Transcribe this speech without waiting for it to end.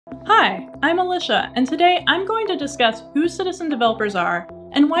Hi, I'm Alicia, and today I'm going to discuss who citizen developers are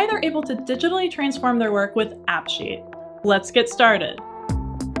and why they're able to digitally transform their work with AppSheet. Let's get started.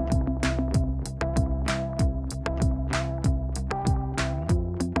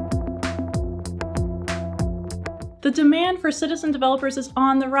 The demand for citizen developers is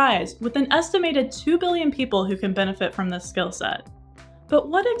on the rise, with an estimated 2 billion people who can benefit from this skill set. But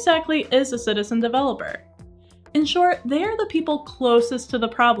what exactly is a citizen developer? In short, they are the people closest to the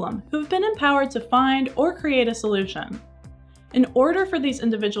problem who have been empowered to find or create a solution. In order for these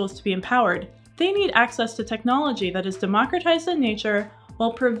individuals to be empowered, they need access to technology that is democratized in nature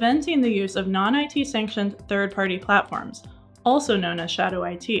while preventing the use of non-IT sanctioned third-party platforms, also known as shadow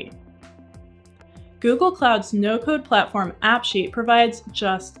IT. Google Cloud's no-code platform AppSheet provides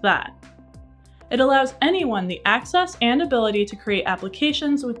just that. It allows anyone the access and ability to create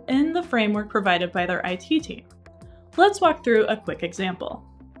applications within the framework provided by their IT team. Let's walk through a quick example.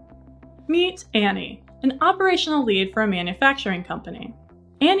 Meet Annie, an operational lead for a manufacturing company.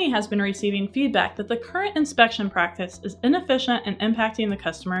 Annie has been receiving feedback that the current inspection practice is inefficient and impacting the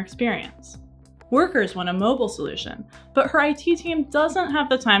customer experience. Workers want a mobile solution, but her IT team doesn't have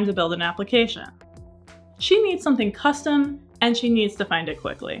the time to build an application. She needs something custom, and she needs to find it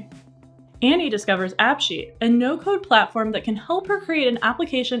quickly. Annie discovers AppSheet, a no-code platform that can help her create an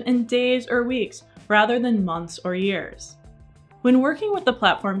application in days or weeks, rather than months or years. When working with the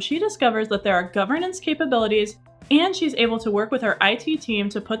platform, she discovers that there are governance capabilities, and she's able to work with her IT team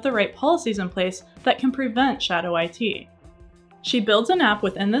to put the right policies in place that can prevent shadow IT. She builds an app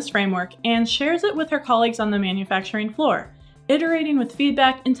within this framework and shares it with her colleagues on the manufacturing floor, iterating with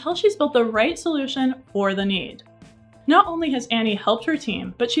feedback until she's built the right solution for the need. Not only has Annie helped her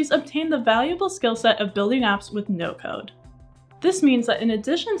team, but she's obtained the valuable skill set of building apps with no code. This means that in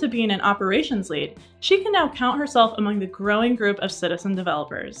addition to being an operations lead, she can now count herself among the growing group of citizen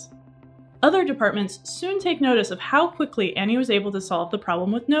developers. Other departments soon take notice of how quickly Annie was able to solve the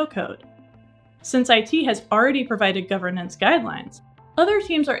problem with no code. Since IT has already provided governance guidelines, other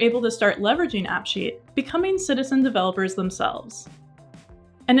teams are able to start leveraging AppSheet, becoming citizen developers themselves.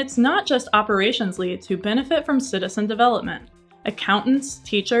 And it's not just operations leads who benefit from citizen development. Accountants,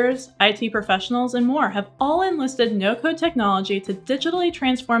 teachers, IT professionals, and more have all enlisted no-code technology to digitally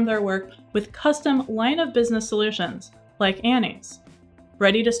transform their work with custom line-of-business solutions, like Annie's.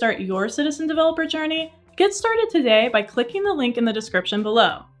 Ready to start your citizen developer journey? Get started today by clicking the link in the description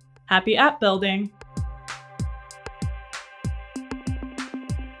below. Happy app building!